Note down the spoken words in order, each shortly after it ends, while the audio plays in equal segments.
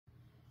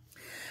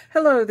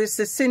Hello, this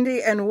is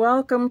Cindy and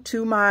welcome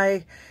to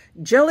my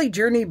Jelly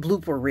Journey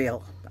blooper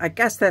reel. I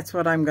guess that's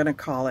what I'm going to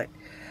call it.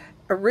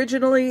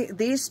 Originally,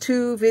 these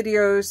two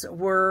videos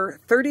were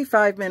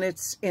 35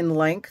 minutes in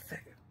length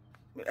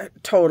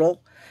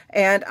total,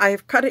 and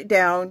I've cut it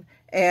down.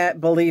 And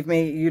believe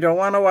me, you don't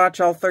want to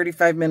watch all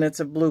 35 minutes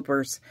of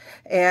bloopers.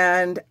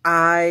 And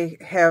I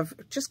have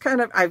just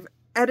I've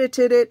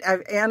edited it,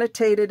 I've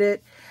annotated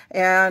it,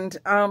 and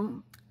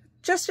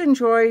just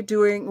enjoy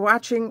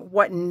watching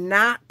what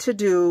not to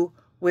do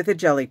with a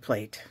jelly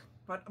plate.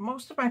 But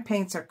most of my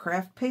paints are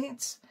craft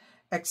paints,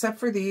 except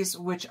for these,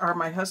 which are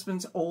my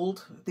husband's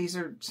old. These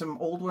are some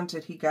old ones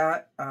that he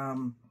got.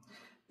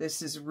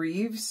 This is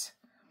Reeves,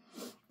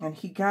 and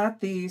he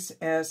got these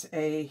as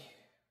a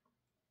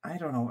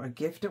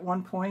gift at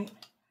one point.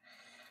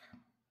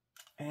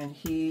 And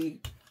he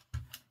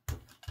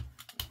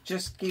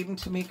just gave them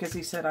to me because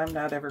he said, I'm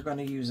not ever going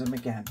to use them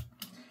again.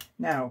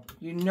 Now,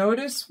 you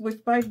notice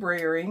with my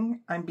brayering,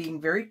 I'm being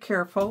very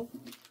careful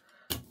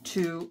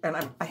and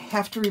I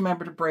have to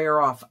remember to brayer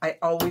off. I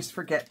always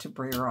forget to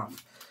brayer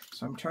off.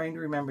 So I'm trying to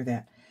remember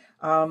that.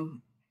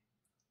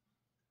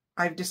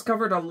 I've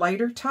discovered a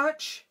lighter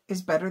touch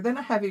is better than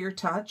a heavier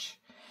touch.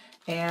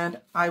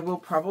 And I will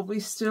probably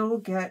still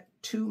get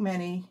too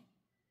many.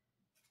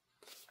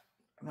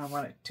 And I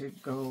want it to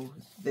go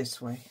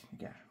this way.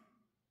 Yeah.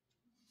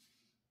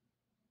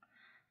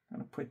 I'm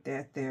going to put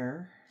that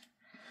there.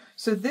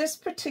 So this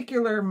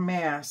particular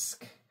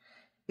mask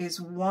is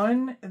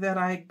one that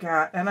I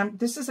got, and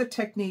this is a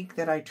technique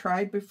that I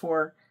tried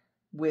before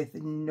with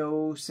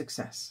no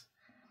success.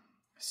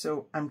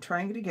 So I'm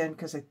trying it again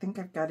because I think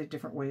I've got a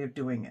different way of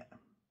doing it.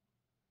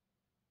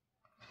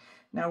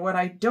 Now what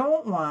I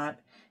don't want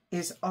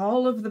is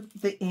all of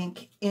the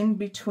ink in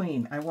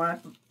between.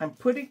 I'm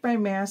putting my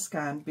mask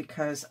on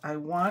because I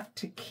want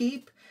to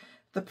keep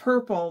the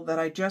purple that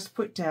I just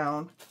put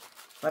down,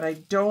 but I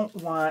don't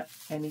want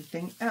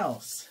anything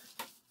else.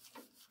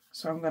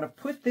 So I'm going to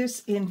put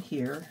this in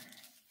here,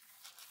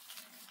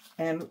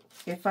 and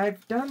if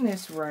I've done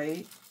this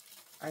right,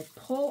 I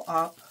pull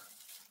up,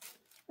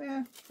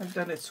 I've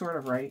done it sort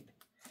of right,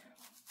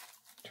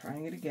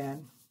 trying it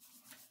again.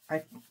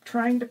 I'm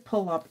trying to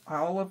pull up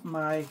all of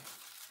my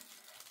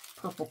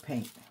purple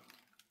paint,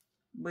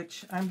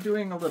 which I'm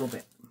doing a little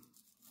bit.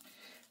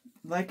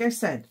 Like I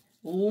said,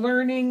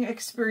 learning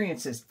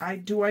experiences.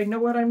 Do I know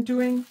what I'm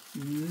doing?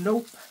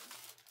 Nope.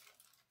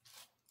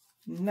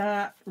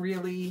 Not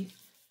really.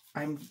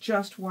 I'm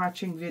just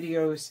watching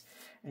videos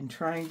and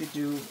trying to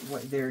do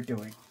what they're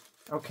doing.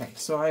 Okay,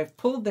 so I've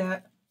pulled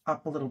that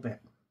up a little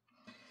bit.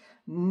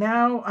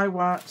 Now I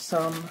want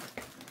some,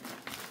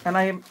 and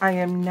I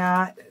am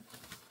not,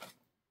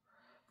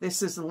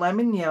 this is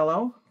lemon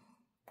yellow,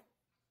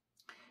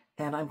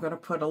 and I'm going to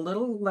put a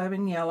little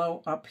lemon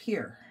yellow up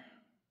here.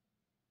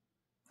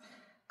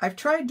 I've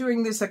tried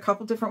doing this a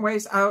couple different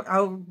ways.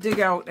 I'll dig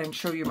out and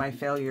show you my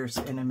failures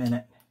in a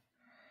minute.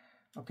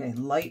 Okay,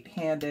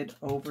 light-handed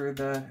over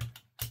the...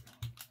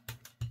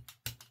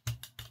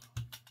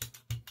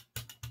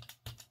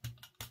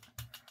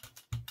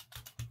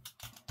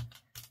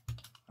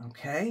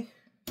 Okay.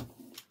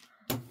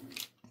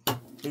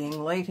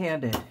 Being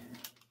light-handed.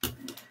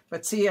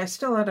 But see, I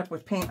still end up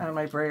with paint on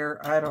my brayer.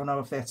 I don't know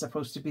if that's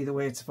supposed to be the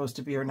way it's supposed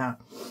to be or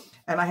not.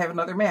 And I have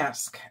another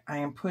mask. I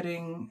am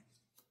putting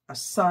a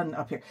sun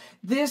up here.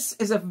 This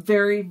is a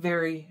very,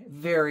 very,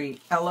 very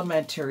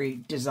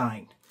elementary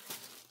design.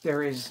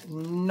 There is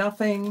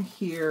nothing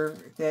here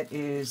that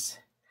is,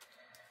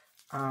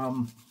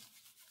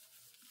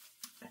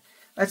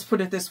 let's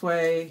put it this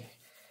way,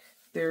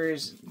 there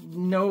is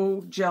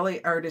no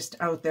jelly artist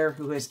out there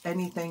who has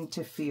anything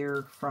to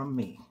fear from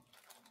me.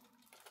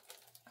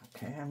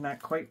 Okay, I'm not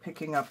quite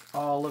picking up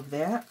all of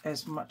that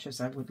as much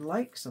as I would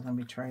like, so let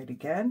me try it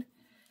again.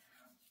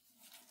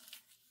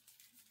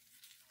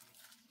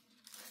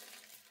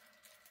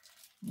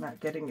 I'm not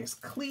getting as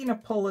clean a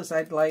pull as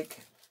I'd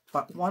like,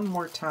 but one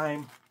more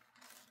time.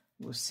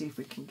 We'll see if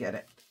we can get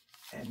it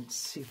and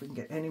see if we can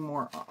get any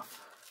more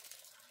off.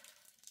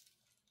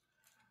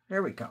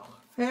 There we go.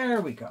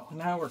 There we go.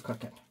 Now we're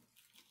cooking.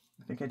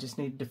 I think I just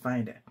needed to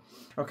find it.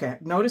 Okay,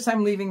 notice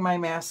I'm leaving my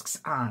masks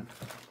on.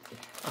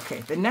 Okay,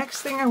 the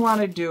next thing I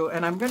want to do,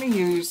 and I'm going to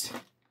use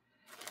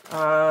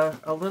a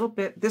little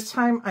bit, this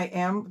time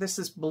this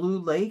is Blue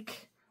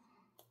Lake.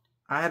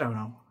 I don't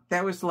know.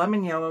 That was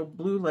lemon yellow,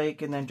 Blue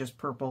Lake, and then just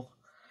purple.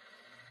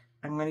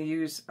 I'm going to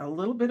use a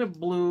little bit of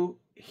blue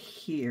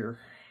here.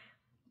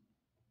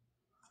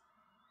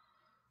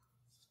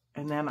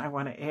 And then I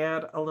want to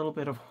add a little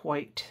bit of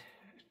white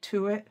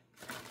to it.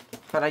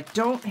 But I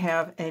don't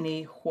have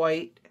any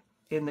white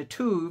in the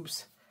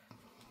tubes.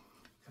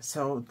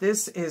 So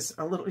this is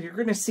a little, you're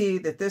going to see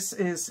that this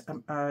is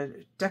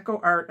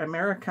Deco Art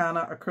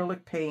Americana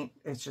acrylic paint.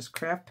 It's just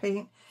craft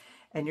paint.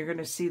 And you're going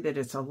to see that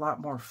it's a lot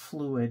more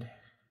fluid.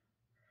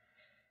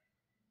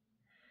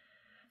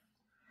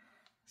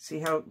 See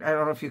how, I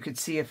don't know if you could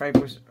see if I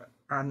was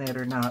on that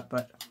or not,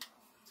 but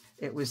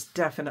it was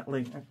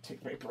definitely, I'll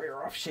take my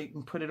brayer off sheet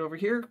and put it over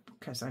here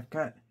because I've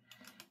got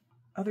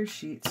other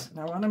sheets. And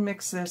I want to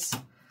mix this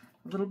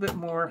a little bit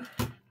more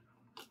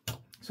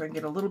so I can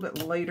get a little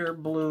bit lighter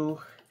blue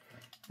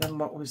than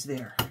what was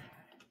there.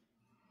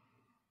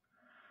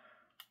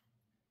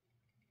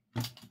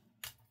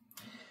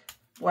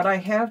 What I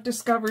have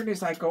discovered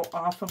is I go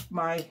off of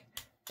my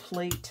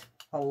plate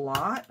a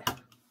lot.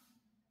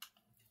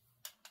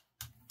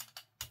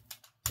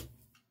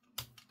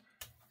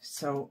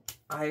 So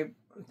I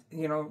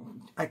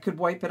could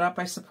wipe it up,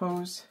 I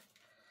suppose,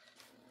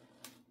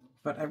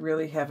 but I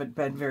really haven't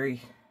been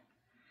very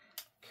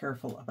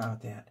careful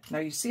about that. Now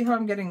you see how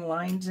I'm getting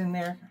lines in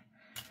there?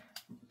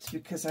 It's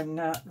because I'm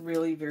not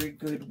really very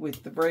good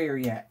with the brayer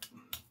yet.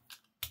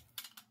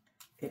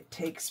 It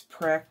takes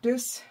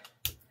practice,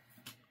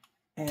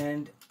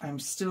 and I'm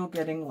still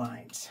getting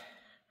lines.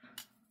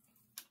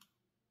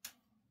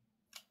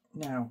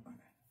 Now,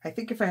 I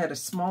think if I had a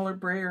smaller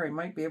brayer, I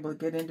might be able to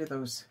get into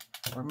those,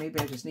 or maybe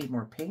I just need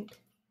more paint.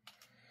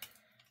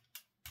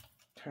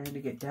 Trying to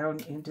get down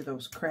into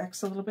those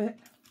cracks a little bit.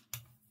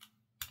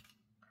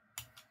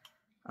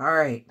 All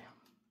right,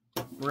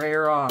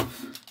 brayer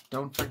off.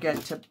 Don't forget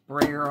to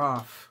brayer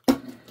off.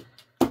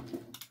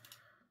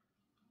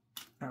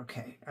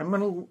 Okay, I'm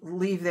going to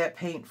leave that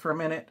paint for a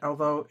minute,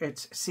 although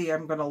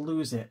I'm going to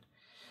lose it.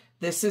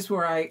 This is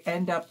where I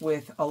end up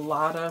with a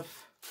lot of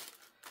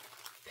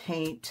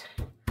paint.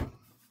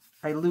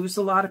 I lose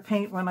a lot of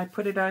paint when I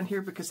put it on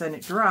here because then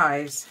it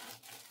dries.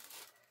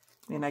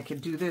 And I can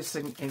do this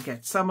and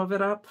get some of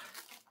it up.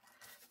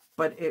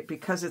 But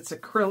because it's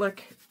acrylic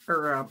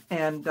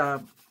and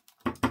a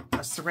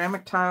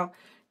ceramic tile,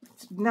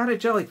 it's not a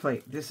jelly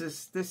plate. This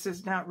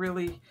is not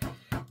really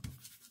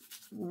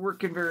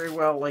working very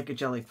well like a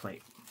jelly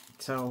plate.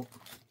 So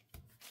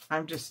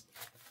I'm just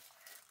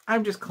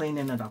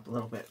cleaning it up a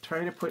little bit,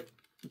 trying to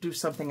do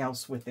something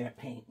else with that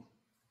paint.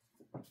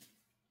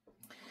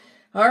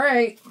 All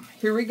right,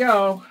 here we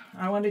go.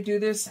 I want to do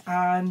this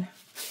on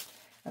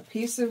a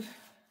piece of,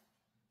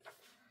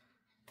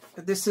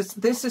 this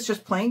is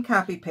just plain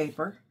copy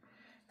paper,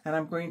 and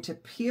I'm going to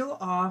peel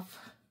off,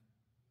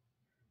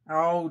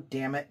 oh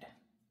damn it.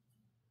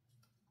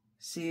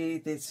 See,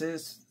 this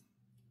is,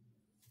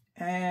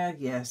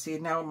 yeah, see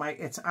now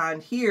it's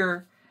on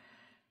here,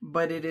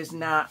 but it is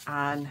not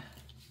on.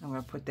 I'm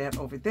going to put that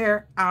over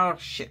there. Oh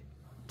shit,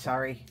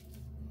 sorry.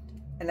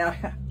 And now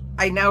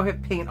I now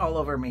have paint all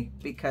over me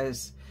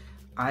because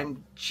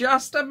I'm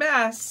just a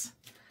mess.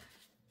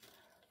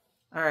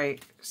 All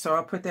right, so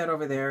I'll put that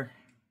over there.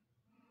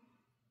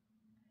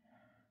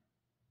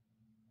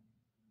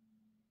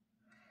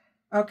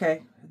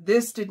 Okay,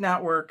 this did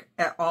not work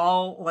at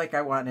all like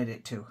I wanted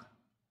it to.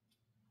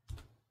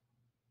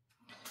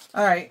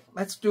 All right,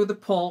 let's do the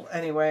pull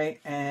anyway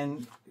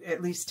and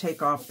at least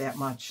take off that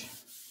much.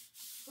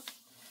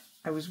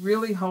 I was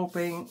really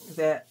hoping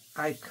that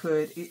I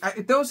could,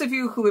 those of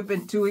you who have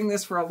been doing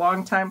this for a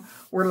long time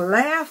were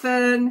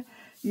laughing.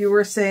 You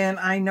were saying,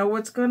 I know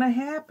what's going to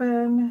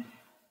happen.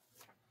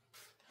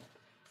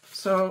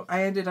 So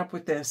I ended up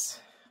with this.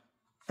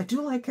 I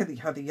do like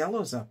how the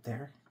yellow's up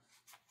there.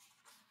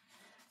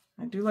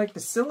 I do like the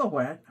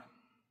silhouette.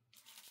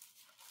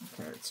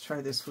 Okay, let's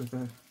try this with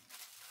a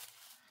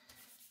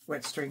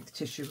wet strength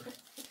tissue.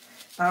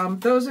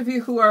 Those of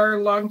you who are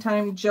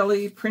longtime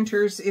jelly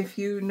printers, if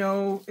you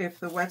know if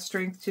the wet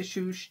strength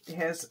tissue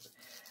has,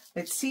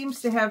 it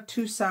seems to have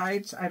two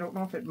sides. I don't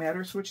know if it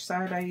matters which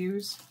side I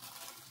use.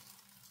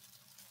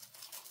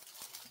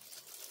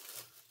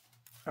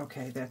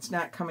 Okay, that's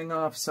not coming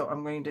off, so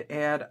I'm going to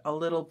add a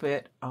little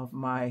bit of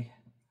my,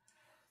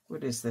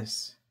 what is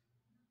this?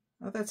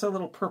 Oh, that's a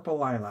little purple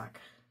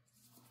lilac.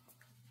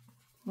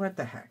 What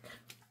the heck?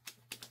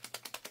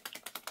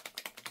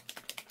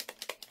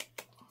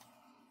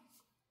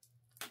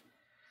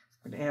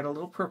 I'm going to add a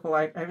little purple.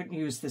 I haven't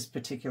used this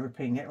particular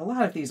paint yet. A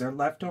lot of these are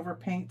leftover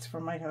paints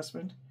from my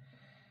husband,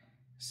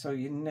 so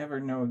you never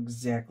know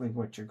exactly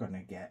what you're going to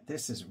get.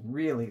 This is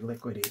really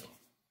liquidy.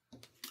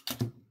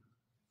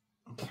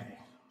 Okay.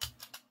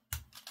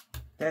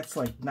 That's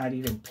like not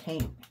even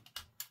paint.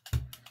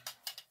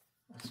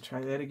 Let's try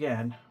that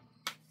again.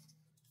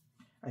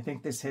 I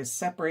think this has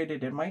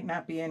separated. It might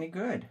not be any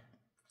good.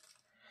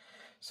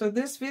 So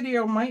this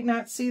video might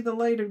not see the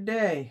light of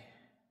day.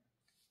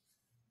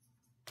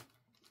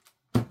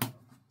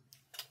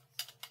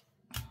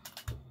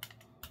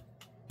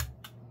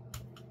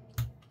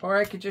 Or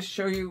I could just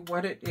show you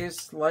what it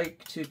is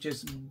like to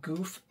just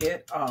goof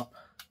it up.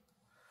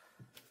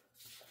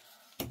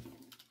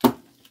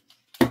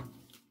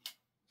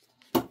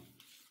 Put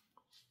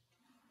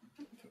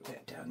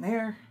that down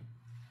there.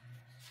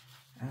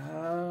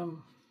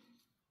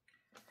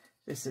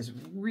 This is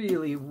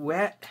really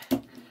wet,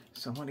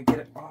 so I want to get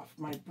it off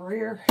my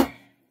brayer. Let's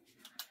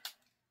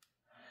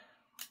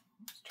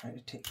try to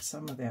take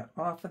some of that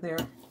off of there.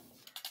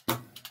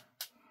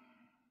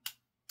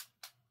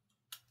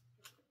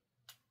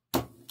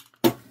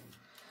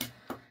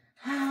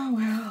 Oh,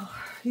 well,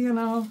 you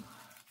know,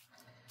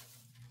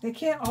 they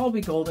can't all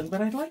be golden,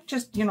 but I'd like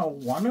just, you know,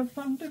 one of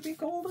them to be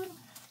golden.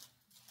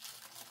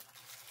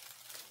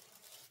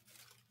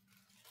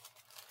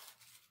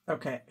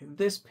 Okay,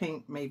 this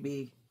paint may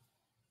be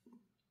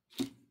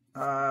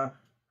for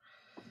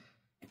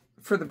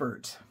the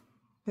birds.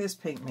 This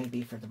paint may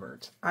be for the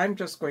birds. I'm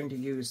just going to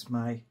use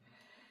my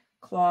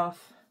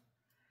cloth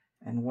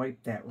and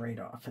wipe that right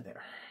off of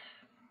there.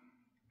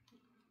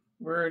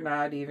 We're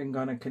not even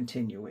going to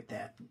continue with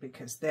that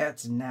because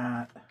that's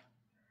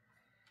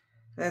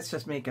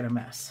just making a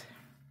mess.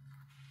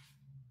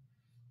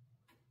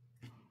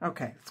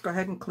 Okay, let's go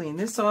ahead and clean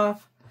this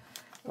off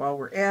while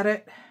we're at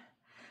it,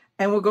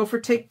 and we'll go for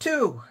take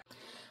 2.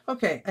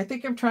 Okay, I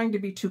think I'm trying to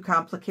be too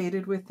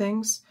complicated with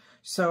things,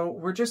 so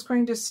we're just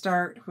going to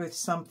start with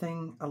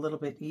something a little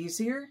bit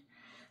easier.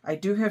 I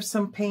do have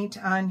some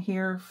paint on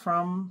here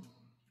from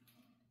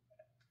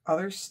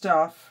other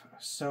stuff,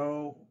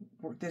 so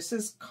this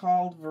is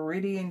called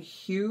Viridian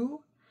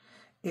Hue.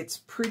 It's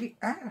pretty,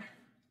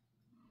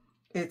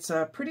 it's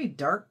a pretty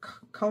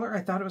dark color. I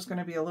thought it was going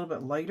to be a little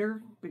bit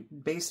lighter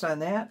based on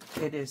that.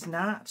 It is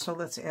not, so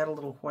let's add a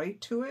little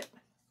white to it.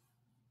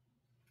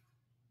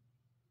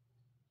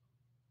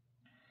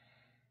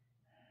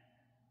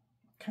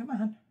 Come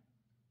on.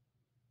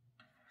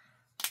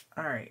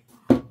 All right.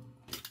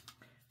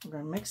 We're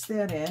going to mix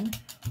that in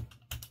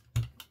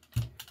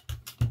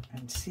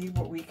and see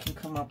what we can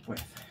come up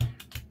with.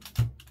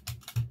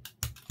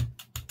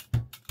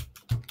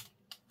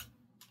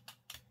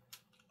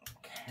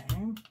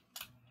 Okay.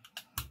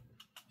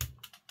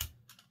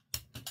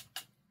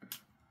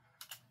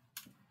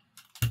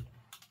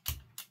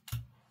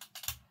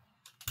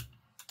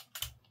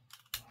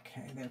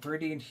 Okay, that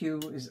Viridian Hue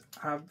is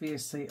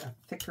obviously a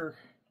thicker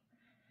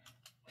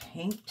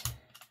paint.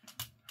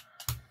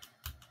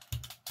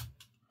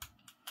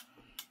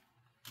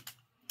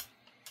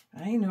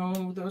 I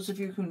know those of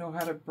you who know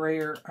how to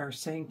brayer are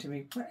saying to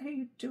me, what are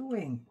you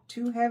doing?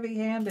 Too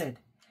heavy-handed.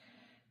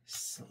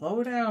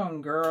 Slow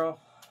down, girl.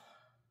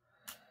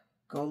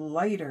 Go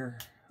lighter.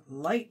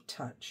 Light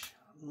touch.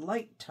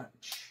 Light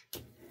touch.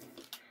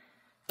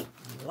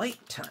 Light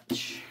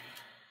touch.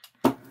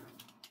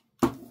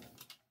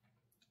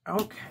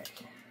 Okay.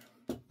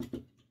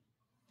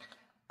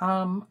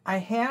 I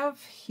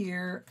have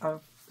here a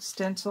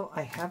stencil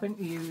I haven't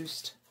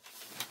used.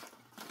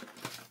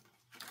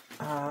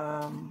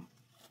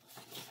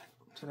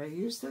 Did I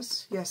use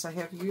this? Yes, I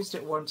have used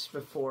it once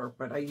before,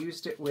 but I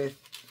used it with,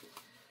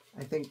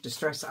 I think,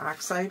 Distress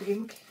Oxide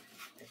ink.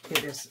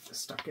 It is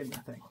stuck in the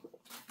thing.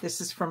 This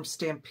is from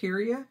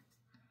Stamperia.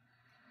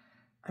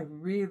 I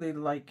really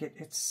like it.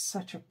 It's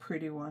such a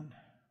pretty one.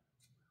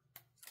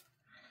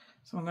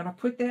 So I'm going to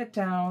put that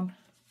down.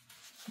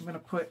 I'm going to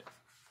put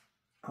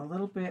a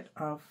little bit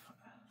of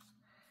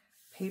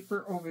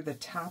paper over the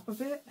top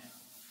of it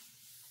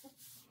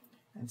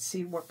and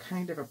see what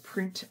kind of a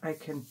print I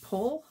can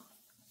pull.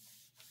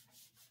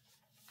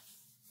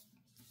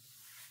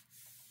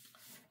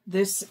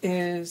 This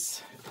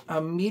is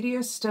a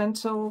media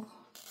stencil.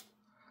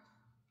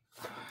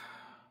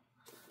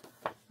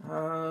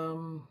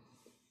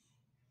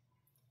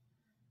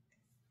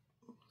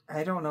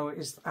 I don't know.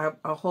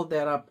 I'll hold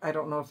that up. I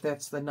don't know if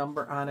that's the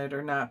number on it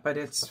or not, but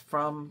it's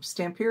from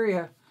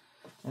Stamperia,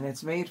 and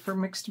it's made for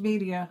mixed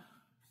media.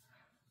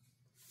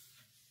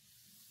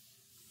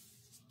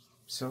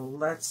 So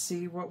let's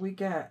see what we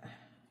get.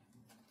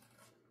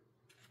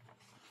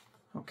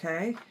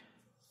 Okay.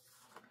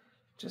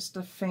 Just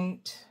a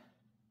faint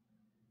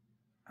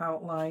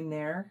outline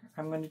there.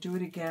 I'm going to do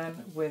it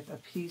again with a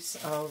piece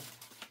of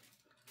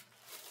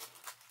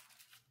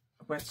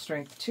wet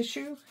strength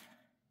tissue.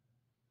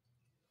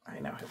 I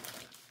now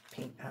have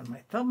paint on my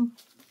thumb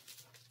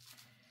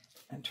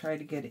and try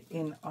to get it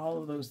in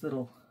all of those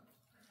little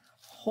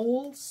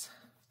holes.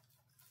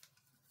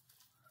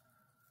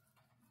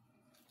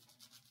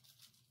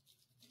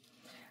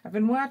 I've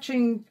been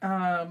watching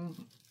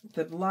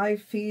the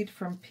live feed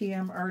from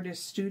PM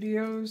Artist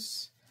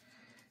Studios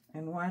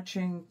and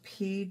watching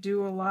P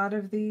do a lot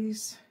of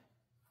these.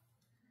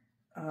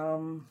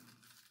 And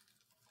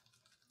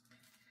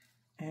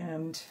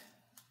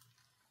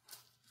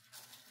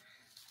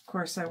of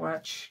course I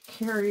watch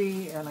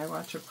Carrie and I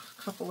watch a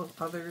couple of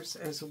others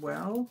as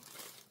well.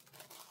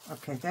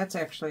 Okay, that's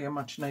actually a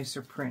much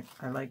nicer print.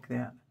 I like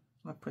that.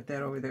 I'll put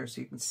that over there so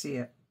you can see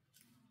it.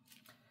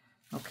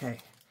 Okay,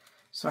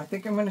 so I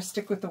think I'm going to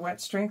stick with the wet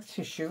strength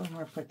tissue. I'm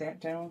going to put that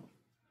down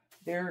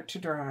there to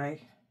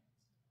dry.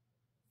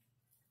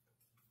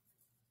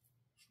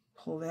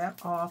 Pull that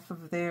off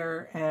of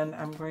there, and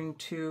I'm going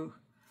to,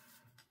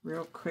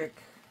 real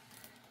quick,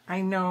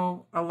 I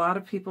know a lot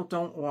of people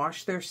don't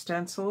wash their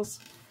stencils.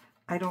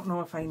 I don't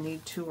know if I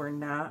need to or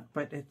not,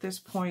 but at this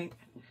point,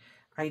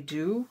 I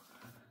do.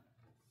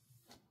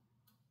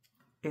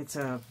 It's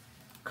a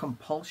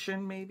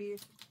compulsion, maybe.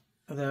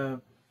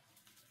 The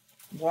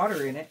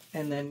water in it,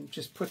 and then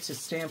just puts his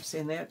stamps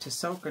in that to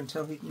soak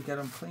until he can get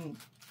them clean.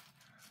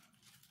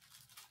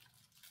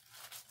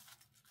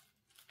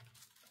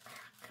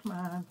 Come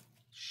on.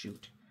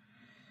 Shoot.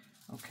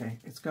 Okay,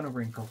 it's going to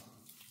wrinkle.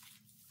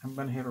 I'm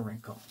going to hit a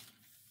wrinkle.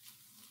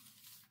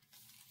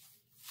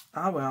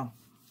 Ah, well.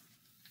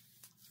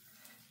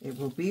 It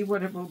will be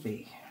what it will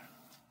be.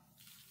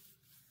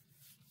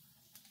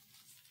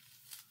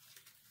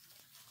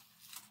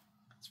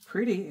 Let's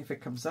pretty if it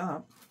comes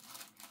up.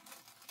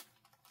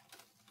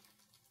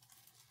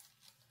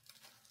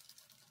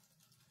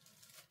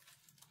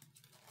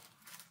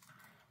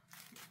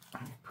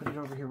 I'll put it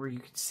over here where you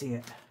can see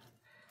it.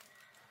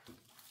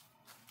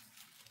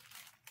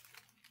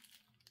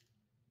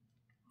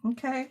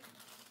 Okay.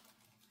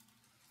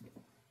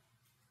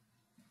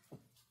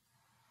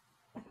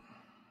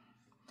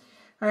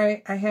 All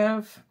right, I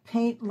have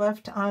paint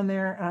left on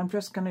there, and I'm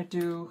just going to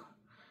do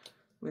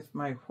with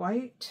my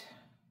white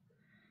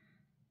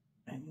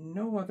and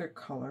no other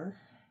color.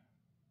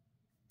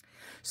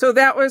 So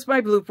that was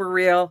my blooper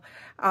reel.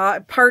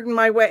 Pardon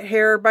my wet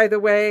hair, by the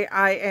way.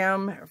 I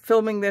am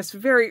filming this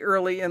very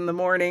early in the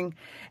morning,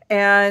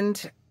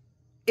 and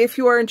if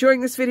you are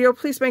enjoying this video,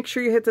 please make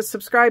sure you hit the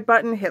subscribe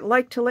button, hit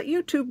like to let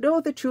YouTube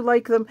know that you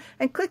like them,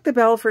 and click the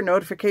bell for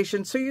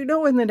notifications so you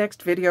know when the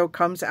next video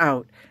comes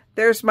out.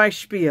 There's my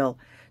spiel.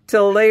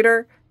 Till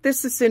later,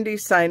 this is Cindy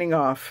signing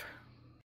off.